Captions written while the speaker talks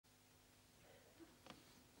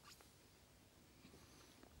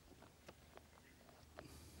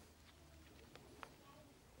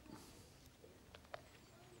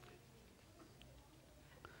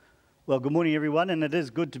Well, good morning, everyone, and it is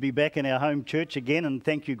good to be back in our home church again, and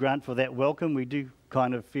thank you, Grant, for that welcome. We do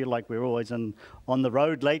kind of feel like we're always on the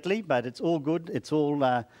road lately, but it's all good. It's all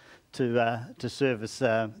to service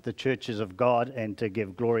the churches of God and to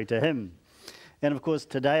give glory to Him. And, of course,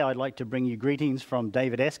 today I'd like to bring you greetings from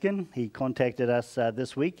David Askin. He contacted us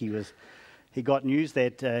this week. He got news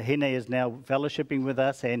that Hene is now fellowshipping with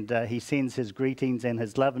us, and he sends his greetings and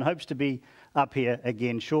his love and hopes to be up here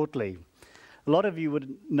again shortly. A lot of you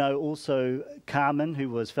would know also Carmen, who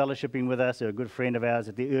was fellowshipping with us, a good friend of ours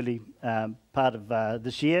at the early part of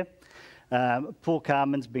this year. Poor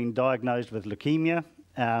Carmen's been diagnosed with leukemia.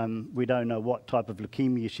 We don't know what type of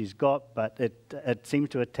leukemia she's got, but it seems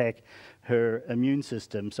to attack her immune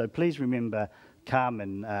system. So please remember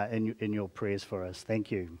Carmen in your prayers for us.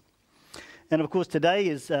 Thank you. And of course, today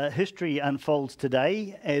is History Unfolds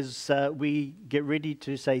Today as we get ready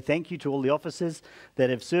to say thank you to all the officers that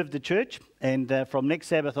have served the church. And from next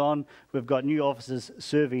Sabbath on, we've got new officers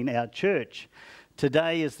serving our church.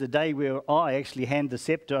 Today is the day where I actually hand the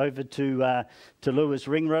scepter over to Lewis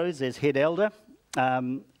Ringrose as head elder.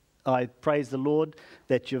 I praise the Lord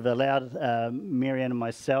that you've allowed Marianne and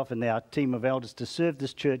myself and our team of elders to serve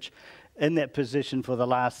this church in that position for the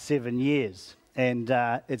last 7 years. And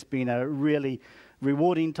it's been a really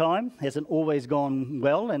rewarding time. Hasn't always gone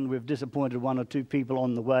well, and we've disappointed one or two people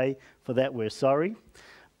on the way. For that, we're sorry.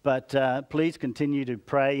 But please continue to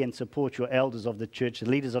pray and support your elders of the church, the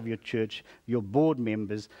leaders of your church, your board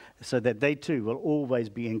members, so that they too will always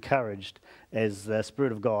be encouraged as the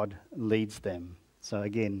Spirit of God leads them. So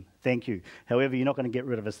again, thank you. However, you're not going to get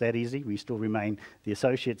rid of us that easy. We still remain the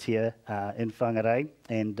associates here in Whangarei,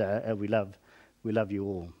 and we love you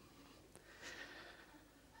all.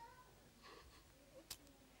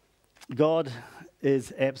 God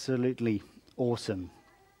is absolutely awesome.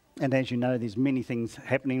 And as you know, there's many things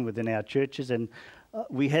happening within our churches. And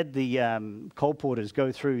we had the colporters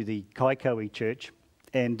go through the Kaikoui church.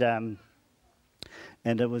 And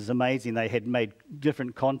it was amazing. They had made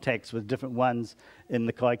different contacts with different ones in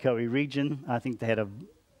the Kaikoui region. I think they had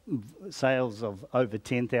sales of over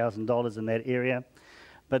 $10,000 in that area.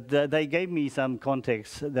 But they gave me some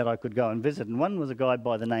contacts that I could go and visit. And one was a guy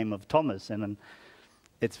by the name of Thomas. And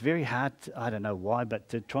it's very hard, I don't know why, but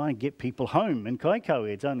to try and get people home in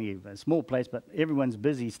Kaikoui. It's only a small place, but everyone's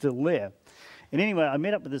busy still there. And anyway, I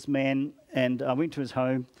met up with this man, and I went to his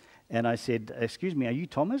home, and I said, "Excuse me, are you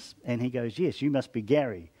Thomas?" And he goes, "Yes, you must be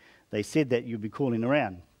Gary. They said that you'd be calling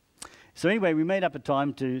around." So anyway, we made up a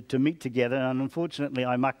time to meet together, and unfortunately,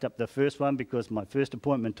 I mucked up the first one because my first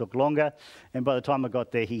appointment took longer, and by the time I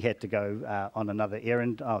got there, he had to go on another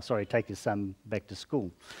errand. Take his son back to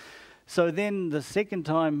school. So then the second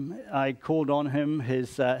time I called on him,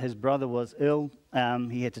 his brother was ill.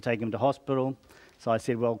 He had to take him to hospital. So I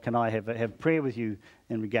said, "Well, can I have prayer with you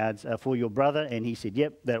in regards for your brother?" And he said,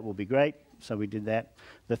 "Yep, that will be great." So we did that.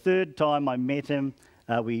 The third time I met him,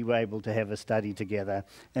 we were able to have a study together.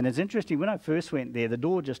 And it's interesting, when I first went there, the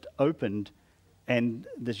door just opened and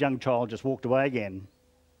this young child just walked away again.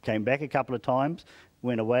 Came back a couple of times,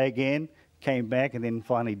 went away again, came back, and then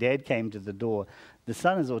finally Dad came to the door. The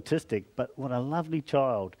son is autistic, but what a lovely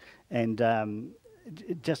child. And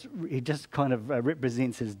he just kind of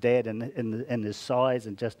represents his dad in his size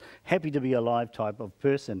and just happy to be alive type of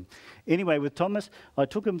person. Anyway, with Thomas, I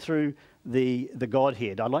took him through the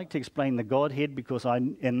Godhead. I like to explain the Godhead because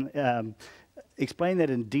explain that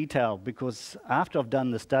in detail, because after I've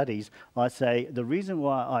done the studies, I say the reason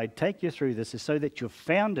why I take you through this is so that you're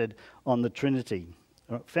founded on the Trinity.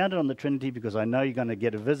 Founded on the Trinity because I know you're going to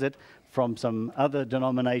get a visit from some other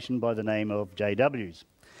denomination by the name of JWs.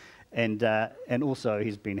 And also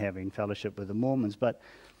he's been having fellowship with the Mormons. But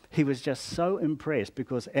he was just so impressed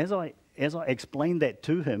because as I explained that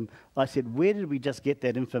to him, I said, "Where did we just get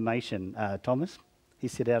that information, Thomas?" He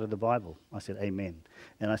said, "Out of the Bible." I said, "Amen."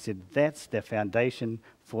 And I said, "That's the foundation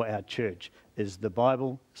for our church, is the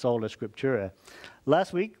Bible, sola scriptura."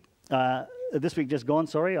 This week just gone,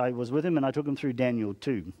 I was with him and I took him through Daniel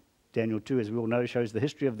 2. Daniel 2, as we all know, shows the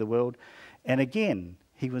history of the world. And again,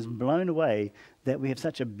 he was blown away that we have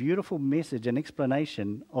such a beautiful message and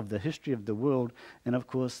explanation of the history of the world. And of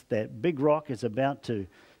course, that big rock is about to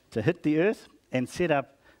hit the earth and set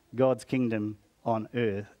up God's kingdom on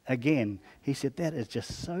earth. Again, he said, "That is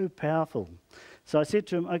just so powerful." So I said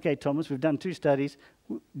to him, "Okay, Thomas, we've done 2 studies.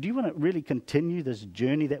 Do you want to really continue this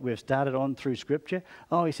journey that we've started on through Scripture?"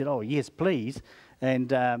 Oh, he said, "Oh, yes, please." And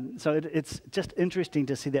so it's just interesting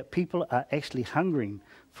to see that people are actually hungering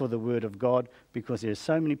for the Word of God because there's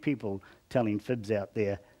so many people telling fibs out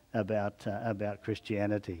there about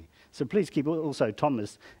Christianity. So please keep also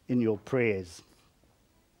Thomas in your prayers.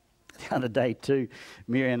 the other day too,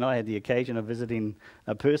 Mary and I had the occasion of visiting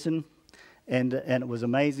a person, and it was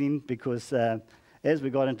amazing because as we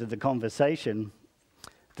got into the conversation,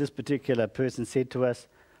 this particular person said to us,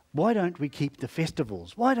 "Why don't we keep the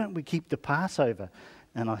festivals? Why don't we keep the Passover?"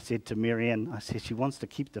 And I said to Marianne, I said, she wants to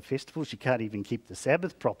keep the festival. She can't even keep the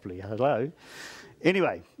Sabbath properly. Hello.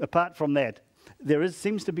 Anyway, apart from that,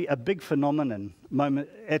 seems to be a big phenomenon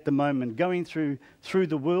at the moment going through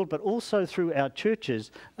the world, but also through our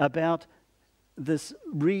churches about this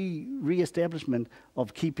re-establishment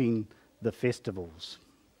of keeping the festivals.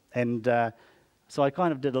 And so I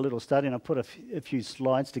kind of did a little study, and I put a few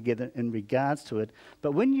slides together in regards to it.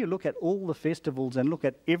 But when you look at all the festivals and look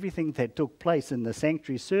at everything that took place in the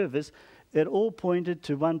sanctuary service, it all pointed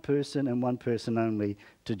to one person and one person only,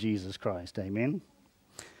 to Jesus Christ. Amen.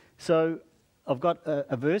 So I've got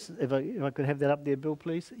a verse, if I could have that up there, Bill,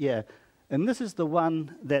 please. Yeah. And this is the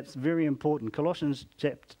one that's very important. Colossians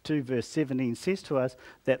chapter 2, verse 17 says to us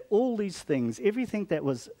that all these things, everything that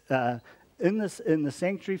was in the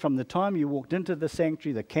sanctuary, from the time you walked into the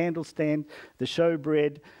sanctuary, the candlestand, the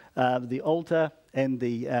showbread, the altar, and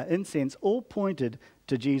the incense, all pointed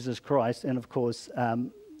to Jesus Christ. And of course,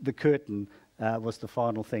 the curtain was the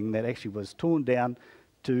final thing that actually was torn down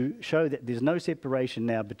to show that there's no separation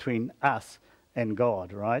now between us and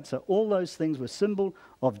God, right? So all those things were symbol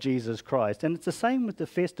of Jesus Christ. And it's the same with the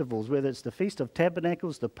festivals, whether it's the Feast of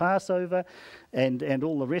Tabernacles, the Passover, and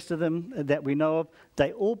all the rest of them that we know of.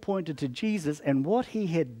 They all pointed to Jesus and what he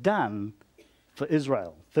had done for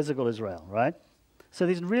Israel, physical Israel, right? So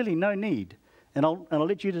there's really no need. And I'll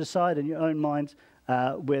let you decide in your own minds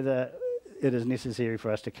whether it is necessary for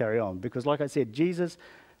us to carry on. Because like I said, Jesus...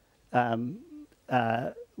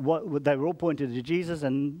 they were all pointed to Jesus,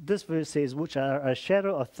 and this verse says, which are a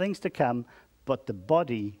shadow of things to come, but the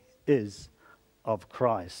body is of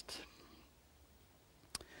Christ.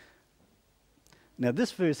 Now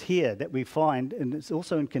this verse here that we find, and it's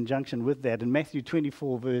also in conjunction with that, in Matthew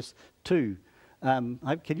 24 verse 2.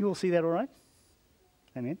 Can you all see that all right?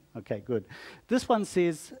 Amen? Okay, good. This one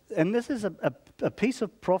says, and this is a piece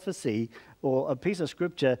of prophecy or a piece of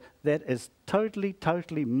scripture that is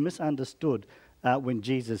totally misunderstood when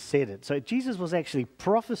Jesus said it. So Jesus was actually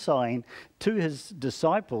prophesying to his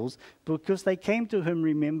disciples because they came to him,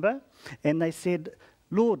 remember, and they said,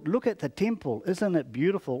 "Lord, look at the temple. Isn't it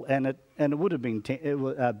beautiful?" And it would have been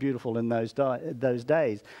beautiful in those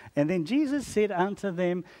days. And then Jesus said unto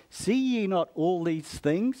them, "See ye not all these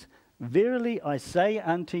things? Verily I say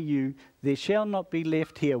unto you, there shall not be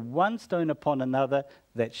left here one stone upon another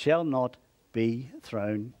that shall not be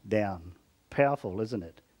thrown down." Powerful, isn't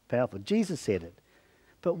it? Powerful. Jesus said it.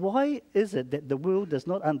 But why is it that the world does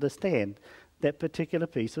not understand that particular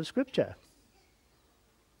piece of scripture?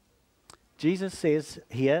 Jesus says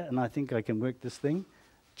here, and I think I can work this thing,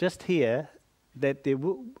 just here, that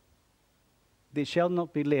there shall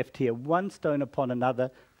not be left here one stone upon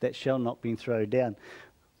another that shall not be thrown down.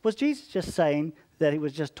 Was Jesus just saying that he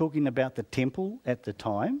was just talking about the temple at the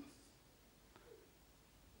time?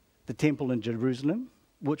 The temple in Jerusalem,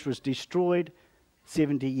 which was destroyed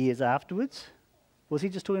 70 years afterwards? Was he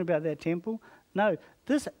just talking about that temple? No,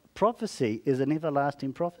 this prophecy is an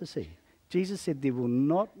everlasting prophecy. Jesus said there will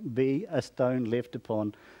not be a stone left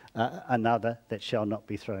upon another that shall not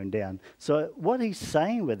be thrown down. So what he's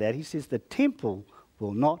saying with that, he says the temple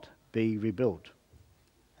will not be rebuilt.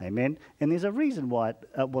 Amen? And there's a reason why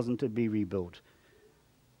it wasn't to be rebuilt.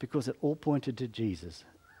 Because it all pointed to Jesus.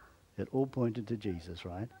 It all pointed to Jesus,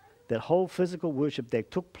 right? That whole physical worship that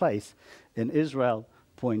took place in Israel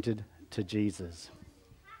pointed to Jesus.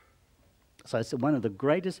 So it's one of the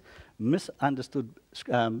greatest misunderstood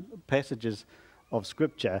passages of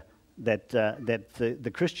Scripture that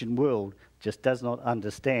the Christian world just does not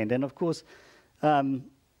understand. And of course, I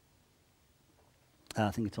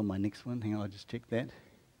think it's on my next one. Hang on, I'll just check that.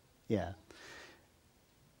 Yeah.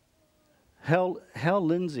 Hal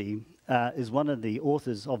Lindsey is one of the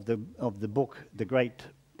authors of the book, The Great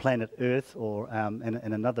Planet Earth, or and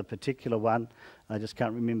another particular one. I just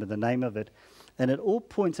can't remember the name of it. And it all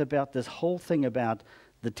points about this whole thing about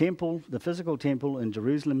the temple, the physical temple in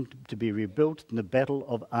Jerusalem to be rebuilt in the Battle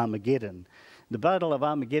of Armageddon. The Battle of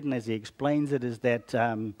Armageddon, as he explains it, is that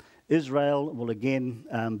Israel will again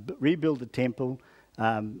rebuild the temple.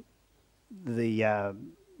 The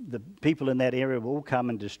people in that area will all come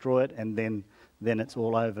and destroy it, and then it's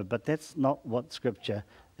all over. But that's not what Scripture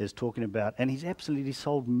is talking about. And he's absolutely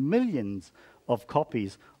sold millions of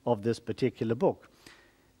copies of this particular book.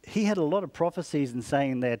 He had a lot of prophecies in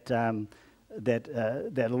saying that that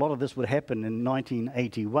a lot of this would happen in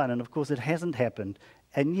 1981, and of course it hasn't happened.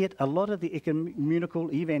 And yet a lot of the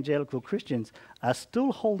ecumenical evangelical Christians are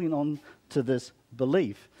still holding on to this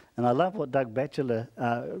belief. And I love what Doug Batchelor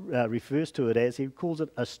refers to it as. He calls it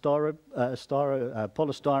a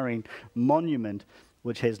polystyrene monument,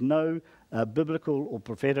 which has no biblical or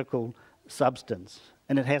prophetical substance.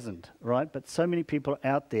 And it hasn't, right? But so many people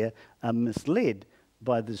out there are misled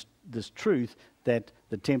by this truth that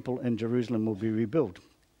the temple in Jerusalem will be rebuilt.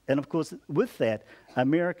 And of course, with that,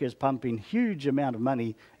 America is pumping huge amount of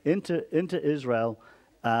money into Israel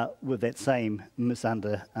with that same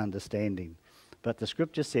misunderstanding. But the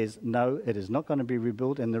scripture says, no, it is not going to be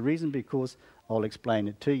rebuilt. And the reason, because I'll explain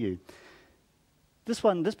it to you. This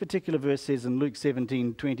particular verse says in Luke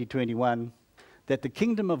 17, 20, 21, that the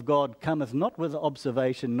kingdom of God cometh not with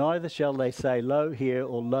observation, neither shall they say, lo here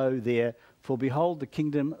or lo there, for behold, the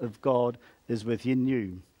kingdom of God is within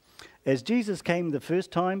you. As Jesus came the first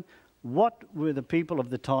time, what were the people of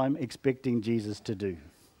the time expecting Jesus to do?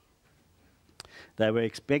 They were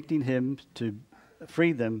expecting him to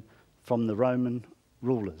free them from the Roman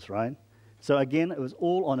rulers, right? So again, it was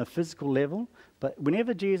all on a physical level, but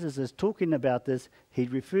whenever Jesus is talking about this, he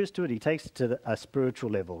refers to it, he takes it to a spiritual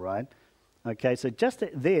level, right? Okay, so just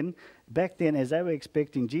then, back then, as they were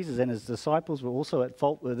expecting Jesus, and his disciples were also at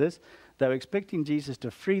fault with this, they were expecting Jesus to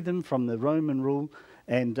free them from the Roman rule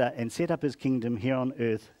and set up his kingdom here on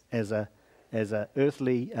earth as a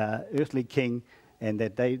earthly king, and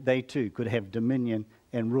that they too could have dominion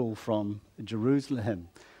and rule from Jerusalem.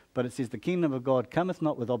 But it says, the kingdom of God cometh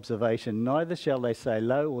not with observation, neither shall they say,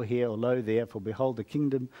 lo or here or lo there, for behold, the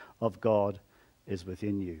kingdom of God is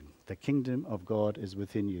within you. The kingdom of God is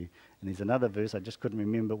within you. And there's another verse, I just couldn't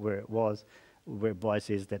remember where it was, whereby it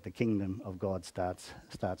says that the kingdom of God starts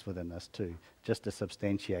within us too, just to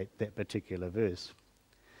substantiate that particular verse.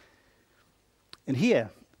 And here,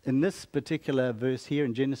 in this particular verse here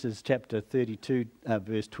in Genesis chapter 32,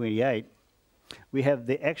 verse 28, we have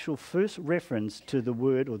the actual first reference to the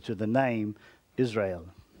word or to the name Israel.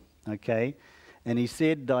 Okay? And he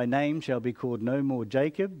said, thy name shall be called no more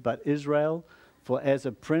Jacob, but Israel, for as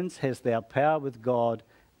a prince hast thou power with God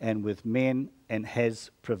and with men, and has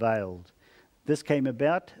prevailed. This came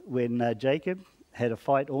about when Jacob had a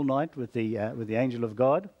fight all night with the angel of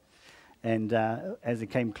God. And as it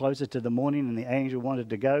came closer to the morning and the angel wanted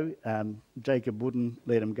to go, Jacob wouldn't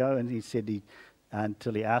let him go, and he said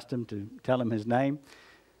until he asked him to tell him his name.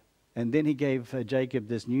 And then he gave Jacob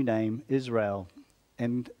this new name, Israel.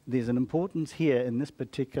 And there's an importance here in this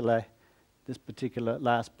particular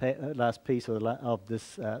last piece of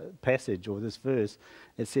this passage or this verse.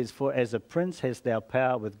 It says, for as a prince hast thou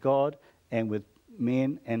power with God and with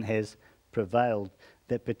men, and has prevailed.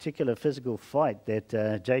 That particular physical fight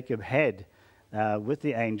that Jacob had with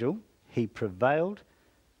the angel, he prevailed,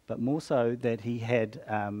 but more so that he had,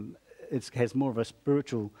 it has more of a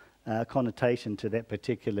spiritual connotation to that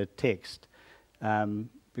particular text.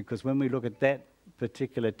 Because when we look at that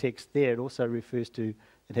particular text there, it also refers to,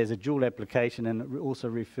 it has a dual application, and it also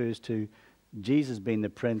refers to Jesus being the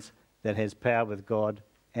prince that has power with God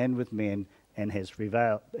and with men, and has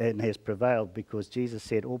prevailed, because Jesus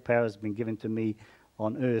said, all power has been given to me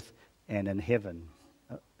on earth and in heaven.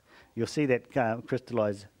 You'll see that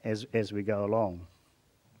crystallize as we go along.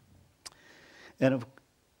 And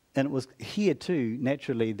it was here too,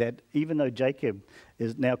 naturally, that even though Jacob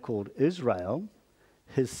is now called Israel,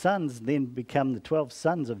 his sons then become, the 12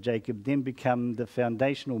 sons of Jacob then become the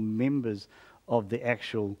foundational members of the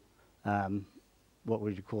actual, what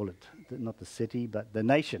would you call it? Not the city, but the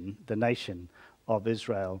nation of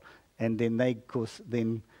Israel. And then they, of course,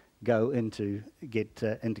 then go into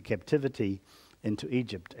captivity into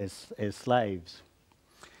Egypt as slaves.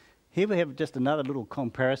 Here we have just another little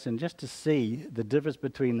comparison just to see the difference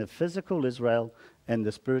between the physical Israel and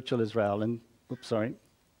the spiritual Israel. And,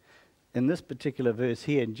 in this particular verse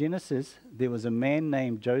here in Genesis, there was a man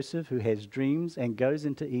named Joseph who has dreams and goes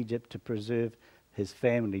into Egypt to preserve his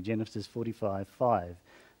family. Genesis 45:5.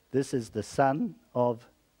 This is the son of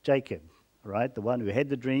Jacob, right? The one who had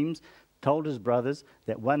the dreams, told his brothers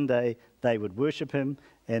that one day they would worship him,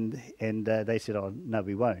 and they said, oh, no,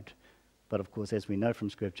 we won't. But of course, as we know from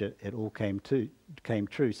Scripture, it all came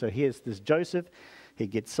true. So here's this Joseph. He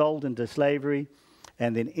gets sold into slavery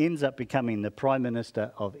and then ends up becoming the prime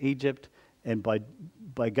minister of Egypt. And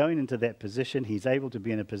by going into that position, he's able to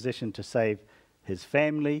be in a position to save his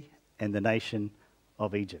family and the nation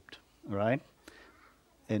of Egypt. All right?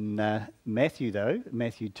 In Matthew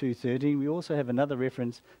 2:13, we also have another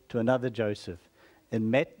reference to another Joseph. In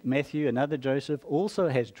Matthew, another Joseph also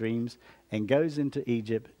has dreams and goes into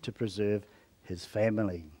Egypt to preserve his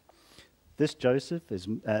family. This Joseph is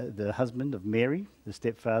the husband of Mary, the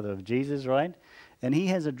stepfather of Jesus, right? And he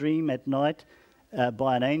has a dream at night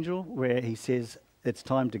by an angel where he says it's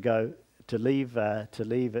time to go to leave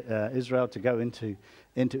Israel to go into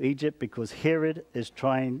Egypt because Herod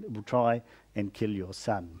will try and kill your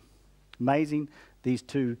son. Amazing, these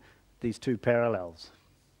two parallels.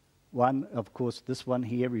 One, of course, this one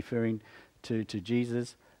here referring to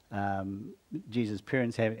Jesus. Jesus'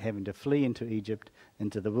 parents having to flee into Egypt,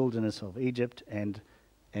 into the wilderness of Egypt, and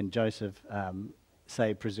Joseph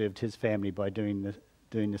preserved his family by doing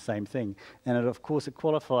the same thing. And of course it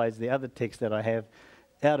qualifies the other text that I have,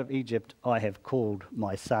 out of Egypt I have called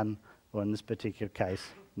my son, or in this particular case,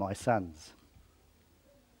 my sons.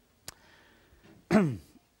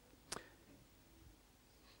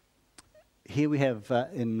 Here we have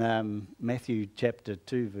in Matthew chapter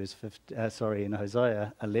 2 verse 50, in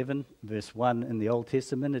Hosea 11 verse 1 in the Old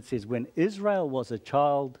Testament, it says, "When Israel was a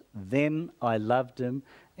child, then I loved him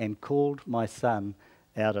and called my son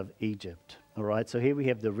out of Egypt." All right, so here we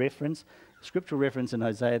have the reference, scriptural reference in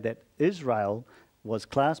Hosea that Israel was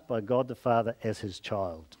classed by God the Father as his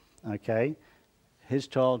child. Okay, his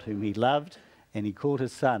child whom he loved, and he called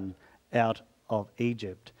his son out of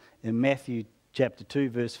Egypt. In Matthew chapter 2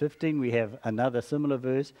 verse 15 we have another similar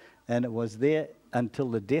verse, and it was there until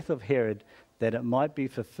the death of Herod that it might be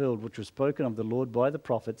fulfilled which was spoken of the Lord by the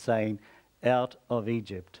prophet, saying, "Out of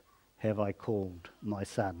Egypt have I called my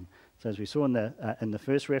son." So as we saw in the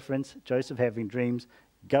first reference, Joseph having dreams,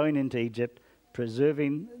 going into Egypt,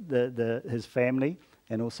 preserving his family,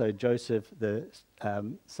 and also Joseph, the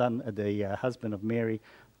husband of Mary,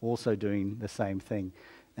 also doing the same thing.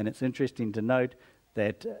 And it's interesting to note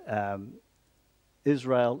that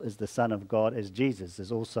Israel is the son of God, as Jesus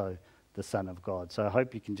is also the son of God. So I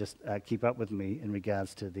hope you can just keep up with me in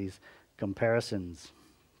regards to these comparisons.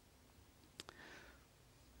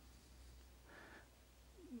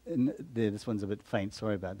 This one's a bit faint,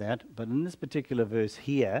 sorry about that. But in this particular verse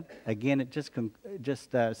here, again, it just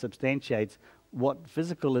substantiates what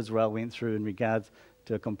physical Israel went through in regards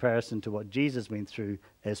to a comparison to what Jesus went through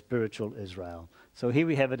as spiritual Israel. So here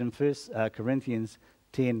we have it in 1 Corinthians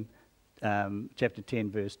 10, chapter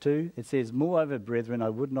 10, verse 2. It says, "Moreover, brethren, I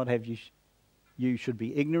would not have you should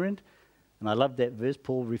be ignorant." And I love that verse.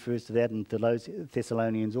 Paul refers to that in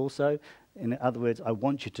Thessalonians also. In other words, I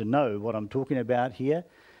want you to know what I'm talking about here,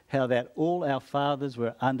 how that all our fathers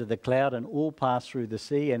were under the cloud and all passed through the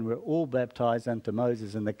sea, and were all baptized unto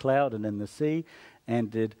Moses in the cloud and in the sea,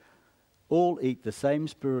 and did all eat the same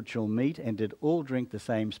spiritual meat, and did all drink the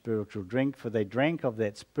same spiritual drink, for they drank of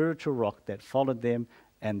that spiritual rock that followed them,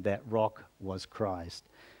 and that rock was Christ.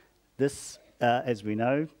 This, as we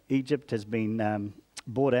know, Egypt has been Israel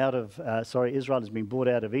has been brought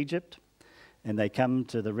out of Egypt, and they come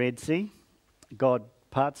to the Red Sea. God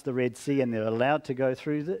parts the Red Sea, and they're allowed to go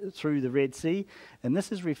through the Red Sea, and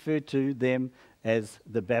this is referred to them as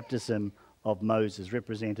the baptism of Moses,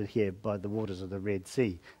 represented here by the waters of the Red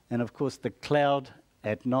Sea. And of course, the cloud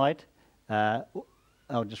at night.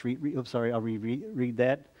 I'll just reread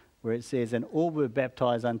that, where it says, "And all were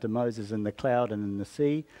baptized unto Moses in the cloud and in the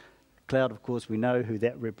sea." Cloud, of course, we know who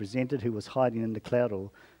that represented, who was hiding in the cloud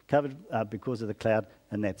or covered because of the cloud,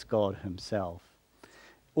 and that's God himself.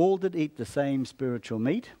 All did eat the same spiritual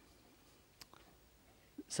meat,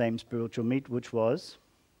 which was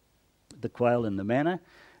the quail and the manna,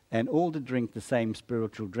 and all did drink the same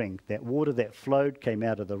spiritual drink. That water that flowed came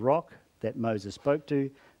out of the rock that Moses spoke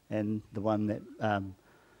to, and the one that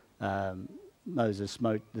Moses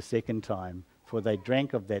smote the second time. For they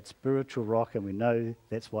drank of that spiritual rock, and we know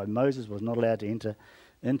that's why Moses was not allowed to enter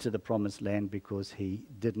into the promised land, because he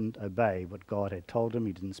didn't obey what God had told him.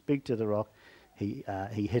 He didn't speak to the rock, he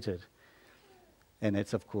hit it. And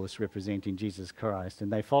that's, of course, representing Jesus Christ.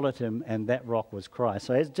 And they followed him, and that rock was Christ.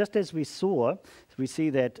 So just as we saw, we see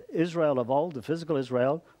that Israel of old, the physical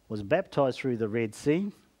Israel, was baptized through the Red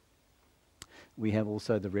Sea. We have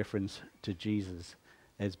also the reference to Jesus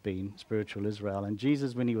as being spiritual Israel. And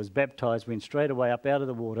Jesus, when he was baptized, went straight away up out of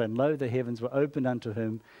the water, and lo, the heavens were opened unto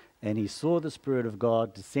him, and he saw the Spirit of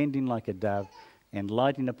God descending like a dove and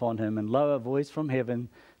lighting upon him, and lo, a voice from heaven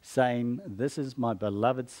saying, "This is my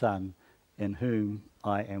beloved Son, in whom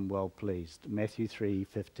I am well pleased." Matthew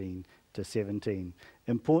 3:15-17.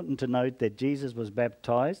 Important to note that Jesus was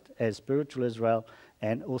baptized as spiritual Israel,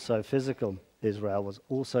 and also physical Israel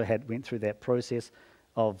went through that process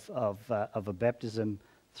of a baptism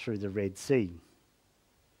through the Red Sea.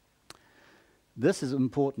 This is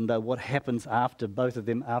important, though, what happens after both of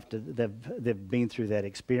them, after they've been through that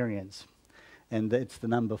experience. And it's the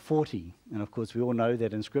number 40. And of course, we all know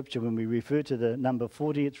that in Scripture, when we refer to the number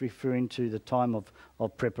 40, it's referring to the time of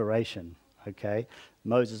preparation. Okay,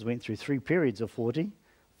 Moses went through 3 periods of 40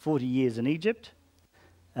 years in Egypt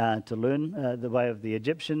to learn the way of the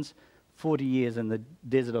Egyptians, 40 years in the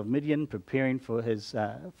desert of Midian preparing for his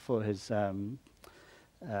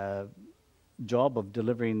job of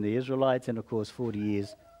delivering the Israelites, and of course 40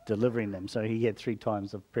 years delivering them. So he had 3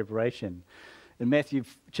 times of preparation. In Matthew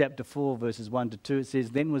chapter 4, verses 1 to 2, it says,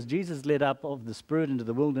 "Then was Jesus led up of the Spirit into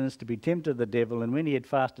the wilderness to be tempted of the devil, and when he had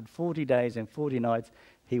fasted 40 days and 40 nights,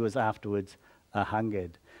 he was afterwards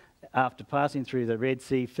hungered." After passing through the Red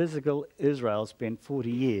Sea, physical Israel spent 40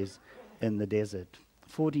 years in the desert.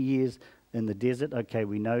 40 years in the desert. Okay,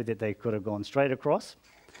 we know that they could have gone straight across,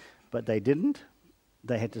 but they didn't.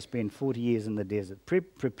 They had to spend 40 years in the desert,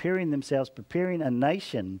 preparing themselves, preparing a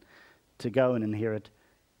nation to go and inherit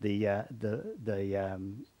the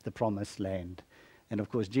promised land. And of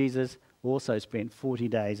course, Jesus also spent 40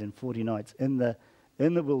 days and 40 nights in the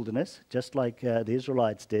wilderness, just like the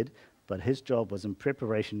Israelites did, but his job was in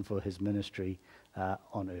preparation for his ministry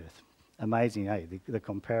on earth. Amazing, eh? The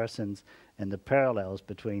comparisons and the parallels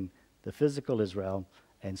between the physical Israel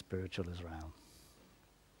and spiritual Israel.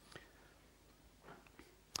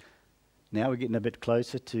 Now we're getting a bit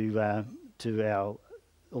closer to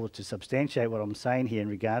substantiate what I'm saying here in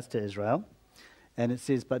regards to Israel. And it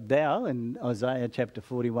says, "But thou," in Isaiah chapter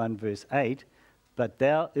 41, verse 8, "But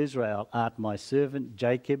thou, Israel, art my servant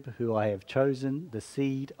Jacob, who I have chosen, the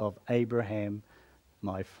seed of Abraham,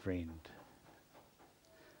 my friend."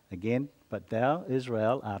 Again, "But thou,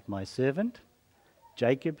 Israel, art my servant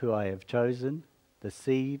Jacob, who I have chosen, the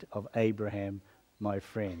seed of Abraham, my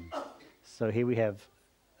friend." So here we have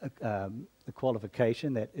the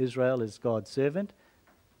qualification that Israel is God's servant,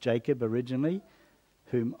 Jacob originally,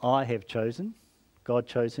 whom I have chosen. God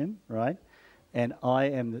chose him, right? And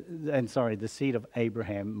the seed of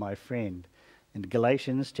Abraham, my friend. In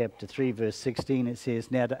Galatians chapter 3, verse 16, it says,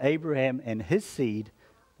 "Now to Abraham and his seed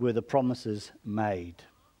were the promises made.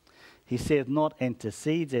 He saith not, and to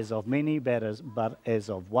seeds as of many, but as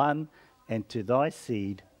of one, and to thy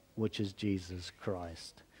seed, which is Jesus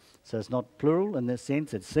Christ." So it's not plural in this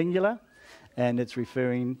sense, it's singular, and it's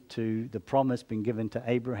referring to the promise being given to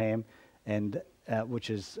Abraham, and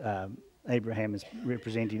which is Abraham is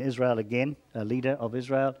representing Israel again, a leader of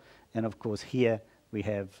Israel, and of course here we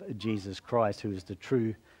have Jesus Christ, who is the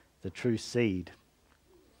true seed.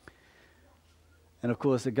 And of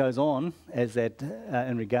course it goes on as that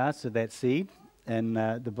in regards to that seed, in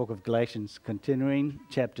the book of Galatians, continuing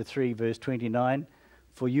chapter 3, verse 29.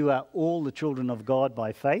 "For you are all the children of God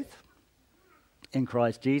by faith in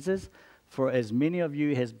Christ Jesus. For as many of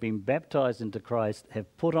you has been baptized into Christ,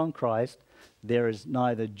 have put on Christ. There is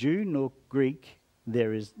neither Jew nor Greek,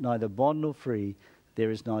 there is neither bond nor free,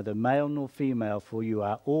 there is neither male nor female, for you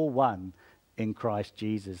are all one in Christ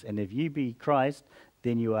Jesus. And if you be Christ,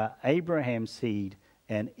 then you are Abraham's seed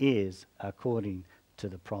and heirs according to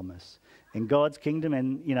the promise." In God's kingdom,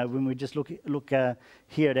 and when we just look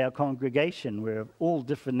here at our congregation, we're of all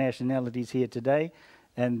different nationalities here today,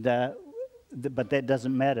 and but that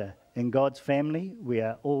doesn't matter. In God's family, we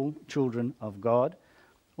are all children of God,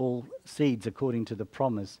 all seeds according to the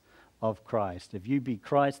promise of Christ. If you be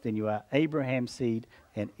Christ, then you are Abraham's seed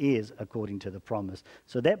and heirs according to the promise.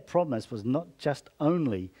 So that promise was not just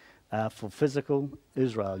only for physical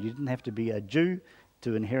Israel. You didn't have to be a Jew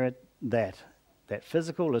to inherit that. That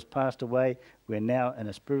physical has passed away. We're now in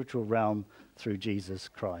a spiritual realm through Jesus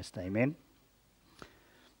Christ. Amen.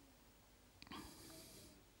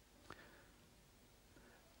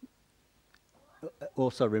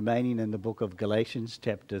 Also remaining in the book of Galatians,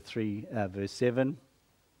 chapter 3, verse 7.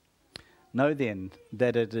 "Know then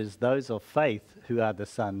that it is those of faith who are the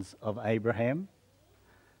sons of Abraham."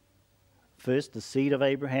 First the seed of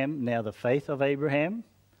Abraham, now the faith of Abraham.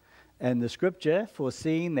 And the scripture,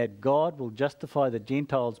 "Foreseeing that God will justify the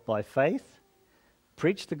Gentiles by faith,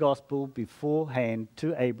 preached the gospel beforehand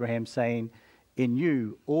to Abraham, saying, In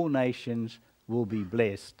you all nations will be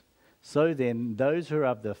blessed. So then those who are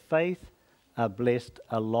of the faith are blessed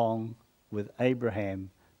along with Abraham,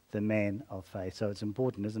 the man of faith." So it's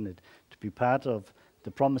important, isn't it? To be part of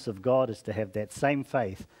the promise of God is to have that same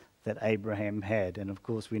faith that Abraham had. And of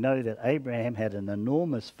course we know that Abraham had an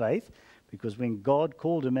enormous faith, because when God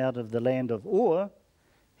called him out of the land of Ur,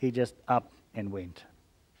 he just up and went.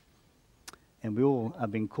 And we all are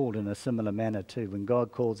being called in a similar manner too. When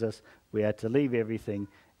God calls us, we are to leave everything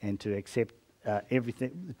and to accept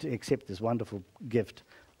everything, to accept this wonderful gift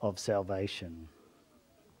of salvation.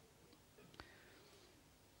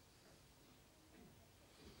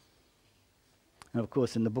 And of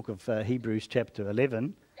course, in the book of Hebrews chapter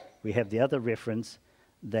 11, we have the other reference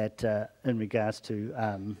that in regards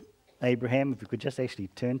to Abraham. If we could just actually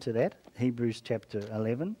turn to that, Hebrews chapter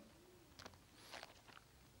 11.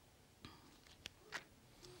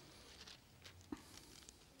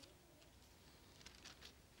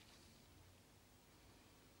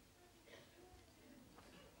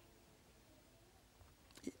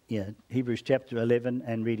 Yeah, Hebrews chapter 11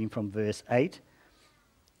 and reading from verse 8.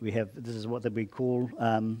 This is what we call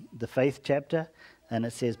the faith chapter, and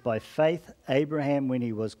it says, by faith Abraham, when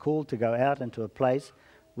he was called to go out into a place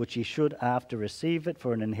which he should after receive it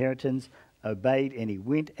for an inheritance, obeyed, and he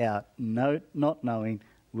went out, not knowing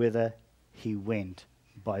whither he went.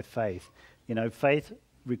 By faith. You know, faith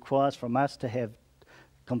requires from us to have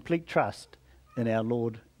complete trust in our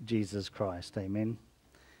Lord Jesus Christ. Amen.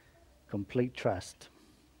 Complete trust.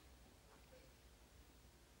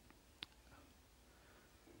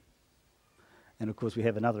 And of course, we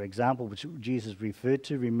have another example which Jesus referred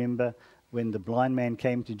to. Remember when the blind man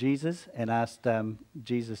came to Jesus and asked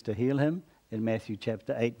Jesus to heal him in Matthew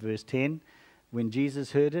chapter 8, verse 10. When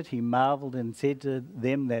Jesus heard it, he marveled and said to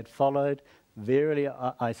them that followed, verily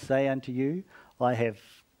I say unto you, I have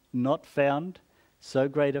not found so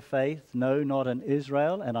great a faith, no, not in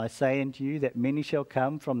Israel. And I say unto you that many shall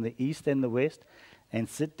come from the east and the west and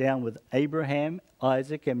sit down with Abraham,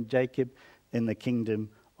 Isaac, and Jacob in the kingdom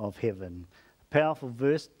of heaven. Powerful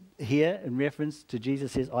verse here in reference to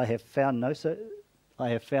Jesus says, I have found not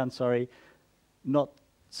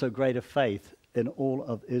so great a faith in all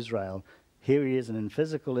of Israel. Here he is, and in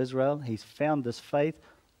physical Israel, he's found this faith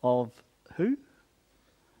of who?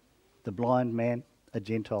 The blind man, a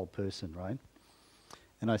Gentile person, right?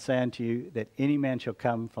 And I say unto you that any man shall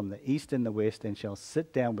come from the east and the west and shall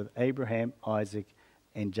sit down with Abraham, Isaac,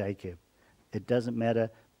 and Jacob. It doesn't matter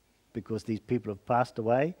because these people have passed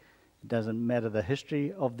away. It doesn't matter the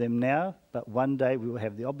history of them now, but one day we will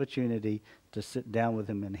have the opportunity to sit down with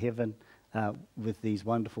him in heaven with these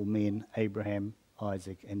wonderful men, Abraham,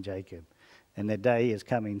 Isaac, and Jacob. And that day is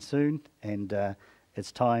coming soon, and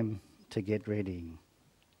it's time to get ready.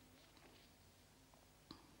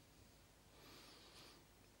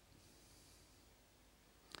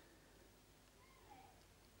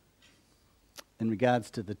 In regards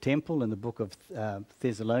to the temple in the book of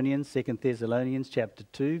Thessalonians, 2 Thessalonians chapter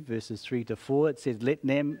 2, verses 3 to 4, it says, let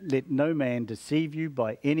no man deceive you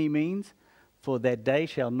by any means, for that day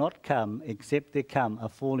shall not come, except there come a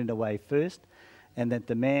falling away first, and that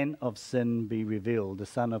the man of sin be revealed, the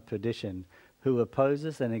son of perdition, who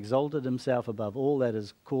opposes and exalted himself above all that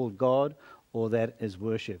is called God or that is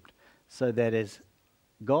worshipped, so that as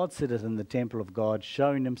God sitteth in the temple of God,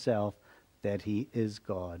 showing himself that he is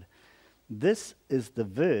God. This is the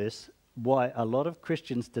verse why a lot of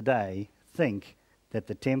Christians today think that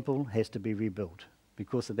the temple has to be rebuilt,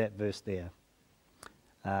 because of that verse there.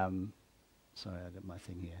 Sorry, I got my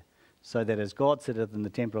thing here. So that as God sitteth in the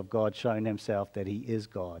temple of God, showing himself that he is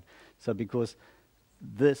God. So because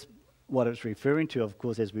this, what it's referring to, of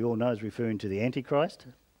course, as we all know, is referring to the Antichrist,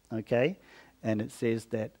 okay? And it says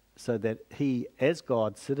that, so that he, as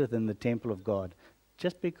God, sitteth in the temple of God.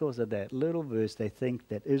 Just because of that little verse, they think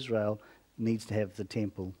that Israel needs to have the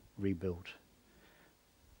temple rebuilt.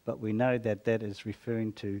 But we know that that is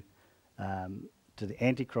referring to the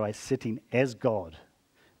Antichrist sitting as God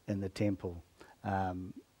in the temple,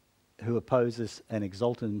 who opposes and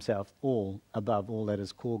exalted himself above all that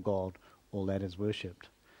is called God, all that is worshipped.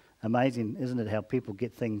 Amazing, isn't it, how people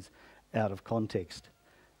get things out of context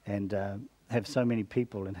and have so many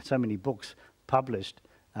people and so many books published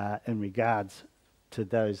in regards to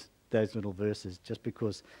those little verses, just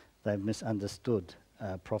because they've misunderstood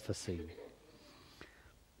prophecy.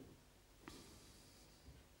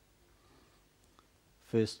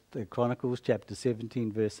 First Chronicles chapter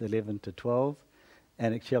 17, verse 11 to 12.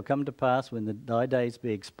 And it shall come to pass when thy days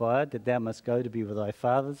be expired, that thou must go to be with thy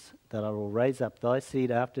fathers, that I will raise up thy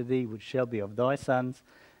seed after thee, which shall be of thy sons,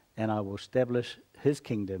 and I will establish his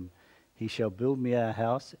kingdom. He shall build me a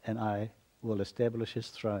house, and I will establish his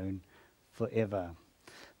throne forever.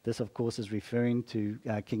 This, of course, is referring to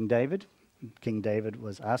King David. King David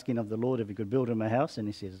was asking of the Lord if he could build him a house, and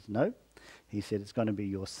he says, no. He said, it's going to be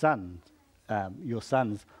your sons that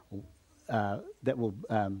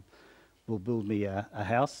will build me a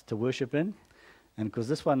house to worship in. And because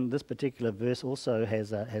this particular verse also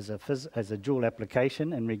has a dual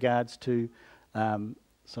application in regards to,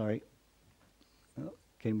 sorry,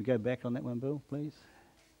 can we go back on that one, Bill, please?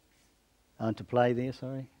 To play there,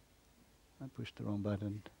 sorry. I pushed the wrong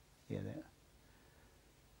button. Yeah, that.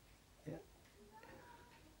 Yeah.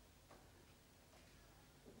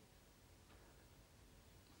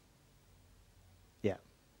 Yeah.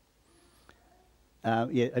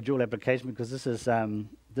 a dual application, because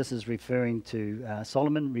this is referring to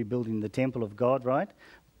Solomon rebuilding the temple of God, right?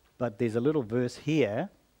 But there's a little verse here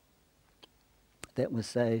that will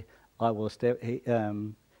say,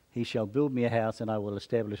 he shall build me a house and I will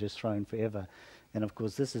establish his throne forever. And of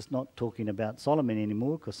course, this is not talking about Solomon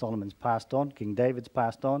anymore, because Solomon's passed on, King David's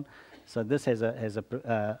passed on. So this has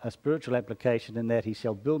a spiritual application in that he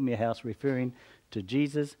shall build me a house, referring to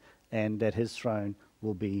Jesus, and that his throne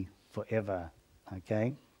will be forever.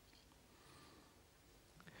 Okay?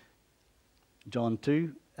 John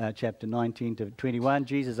 2, chapter 19 to 21,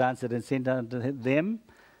 Jesus answered and said unto them,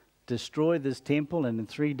 destroy this temple, and in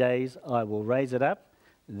 3 days I will raise it up.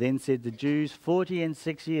 Then said the Jews,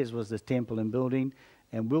 46 years was this temple in building,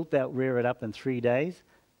 and wilt thou rear it up in 3 days?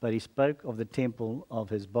 But he spoke of the temple of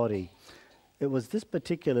his body. It was this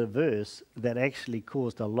particular verse that actually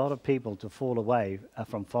caused a lot of people to fall away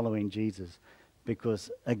from following Jesus, because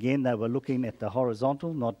again, they were looking at the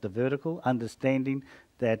horizontal, not the vertical, understanding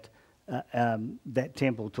that that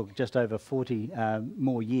temple took just over 40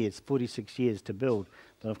 more years, 46 years to build.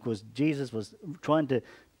 But of course, Jesus was trying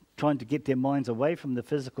to get their minds away from the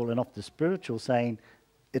physical and off the spiritual, saying,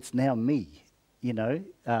 it's now me, the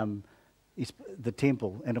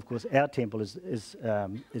temple. And of course, our temple is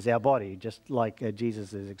our body, just like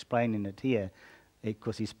Jesus is explaining it here,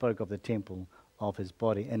 because he spoke of the temple of his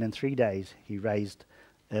body. And in 3 days, he raised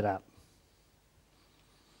it up.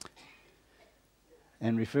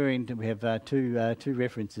 And referring to, we have two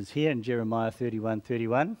references here in Jeremiah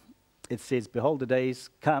 31:31. It says, behold, the days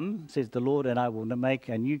come, says the Lord, and I will make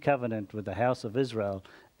a new covenant with the house of Israel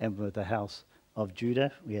and with the house of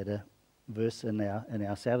Judah. We had a verse in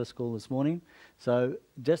our Sabbath school this morning. So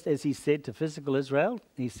just as he said to physical Israel,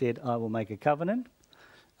 he said, I will make a covenant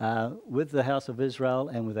with the house of Israel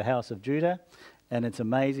and with the house of Judah. And it's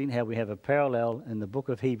amazing how we have a parallel in the book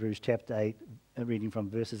of Hebrews chapter 8, reading from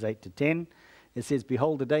verses 8 to 10. It says,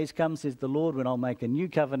 behold, the days come, says the Lord, when I'll make a new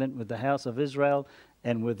covenant with the house of Israel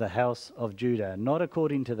and with the house of Judah, not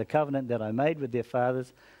according to the covenant that I made with their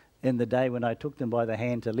fathers in the day when I took them by the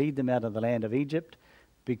hand to lead them out of the land of Egypt,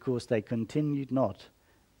 because they continued not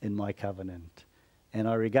in my covenant. And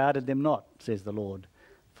I regarded them not, says the Lord.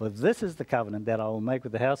 For this is the covenant that I will make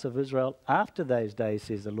with the house of Israel after those days,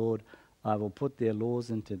 says the Lord. I will put their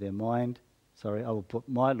laws into their mind. I will put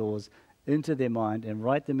my laws into their mind and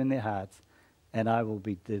write them in their hearts. And I will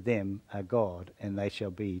be to them a God, and they shall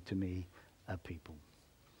be to me a people.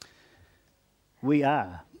 We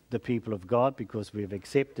are the people of God because we have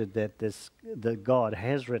accepted that God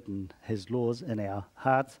has written his laws in our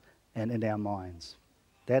hearts and in our minds.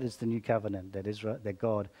 That is the new covenant that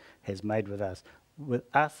God has made with us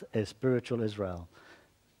as spiritual Israel.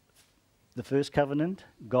 The first covenant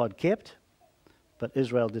God kept, but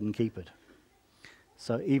Israel didn't keep it.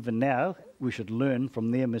 So even now, we should learn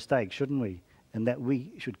from their mistakes, shouldn't we? And that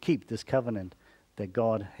we should keep this covenant that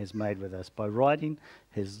God has made with us by writing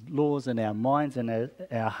his laws in our minds and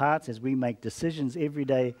our hearts. As we make decisions every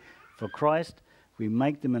day for Christ, we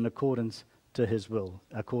make them in accordance to his will,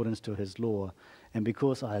 accordance to his law. And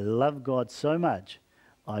because I love God so much,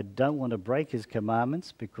 I don't want to break his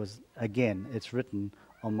commandments, because again, it's written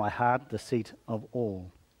on my heart, the seat of all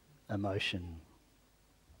emotion.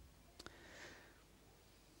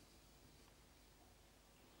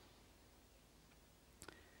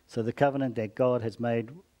 So the covenant that God has made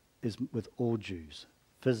is with all Jews,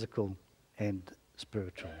 physical and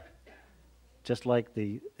spiritual. Just like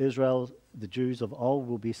the Jews of old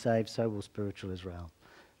will be saved, so will spiritual Israel.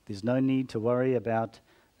 There's no need to worry about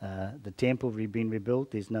the temple being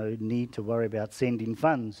rebuilt. There's no need to worry about sending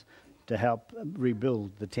funds to help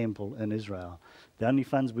rebuild the temple in Israel. The only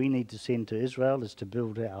funds we need to send to Israel is to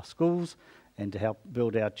build our schools and to help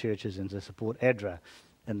build our churches and to support ADRA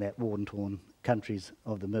in that war-torn countries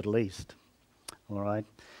of the Middle East. All right?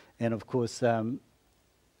 And of course,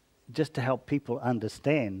 just to help people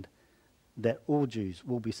understand that all Jews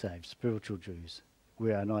will be saved, spiritual Jews.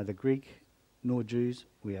 We are neither Greek nor Jews.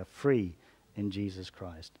 We are free in Jesus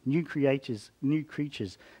Christ. New creatures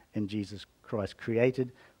in Jesus Christ,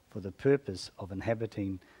 created for the purpose of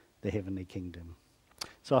inhabiting the heavenly kingdom.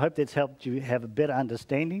 So I hope that's helped you have a better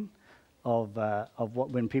understanding of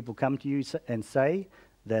what, when people come to you and say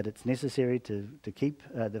that it's necessary to keep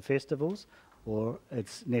the festivals, or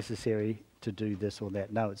it's necessary to do this or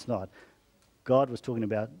that. No, it's not.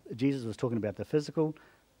 Jesus was talking about the physical.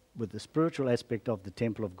 With the spiritual aspect of the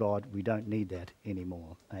temple of God, we don't need that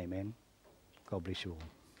anymore. Amen. God bless you all.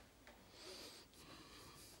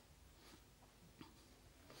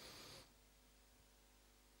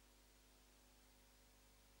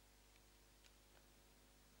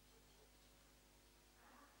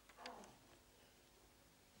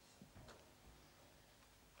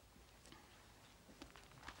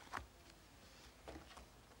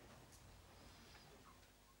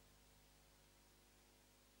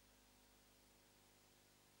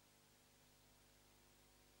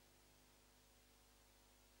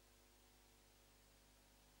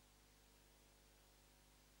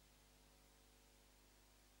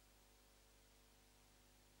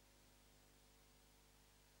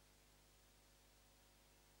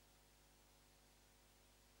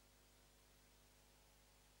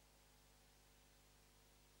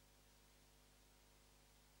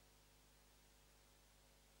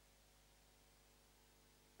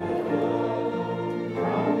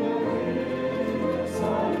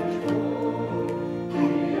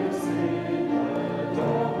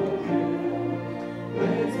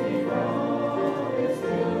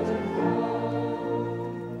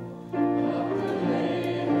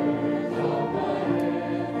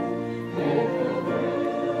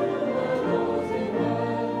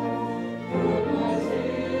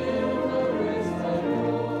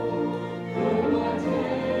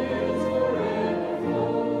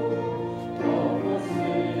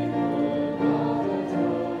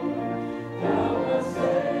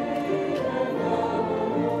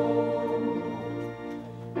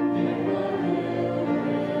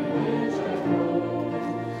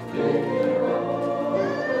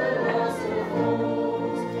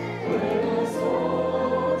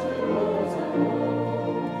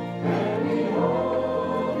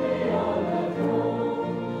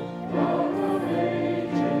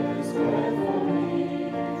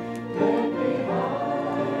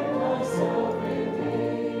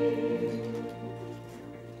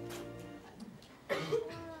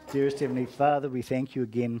 Heavenly Father, we thank you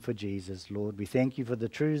again for Jesus, Lord. We thank you for the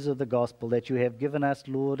truths of the gospel that you have given us,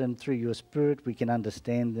 Lord, and through your Spirit we can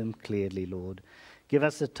understand them clearly, Lord. Give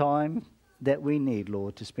us the time that we need,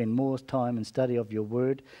 Lord, to spend more time in study of your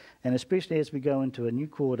word, and especially as we go into a new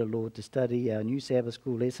quarter, Lord, to study our new Sabbath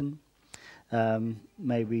school lesson.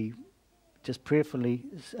 May we just prayerfully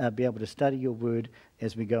be able to study your word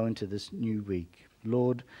as we go into this new week.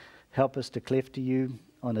 Lord, help us to cleave to you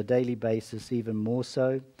on a daily basis, even more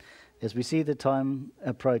so. As we see the time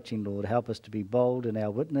approaching, Lord, help us to be bold in our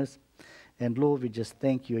witness. And Lord, we just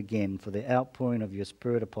thank you again for the outpouring of your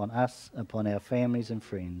Spirit upon us, upon our families and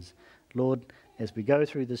friends. Lord, as we go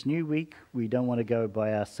through this new week, we don't want to go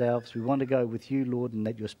by ourselves. We want to go with you, Lord, and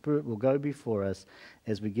that your Spirit will go before us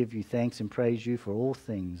as we give you thanks and praise you for all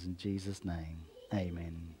things. In Jesus' name,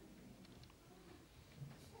 amen.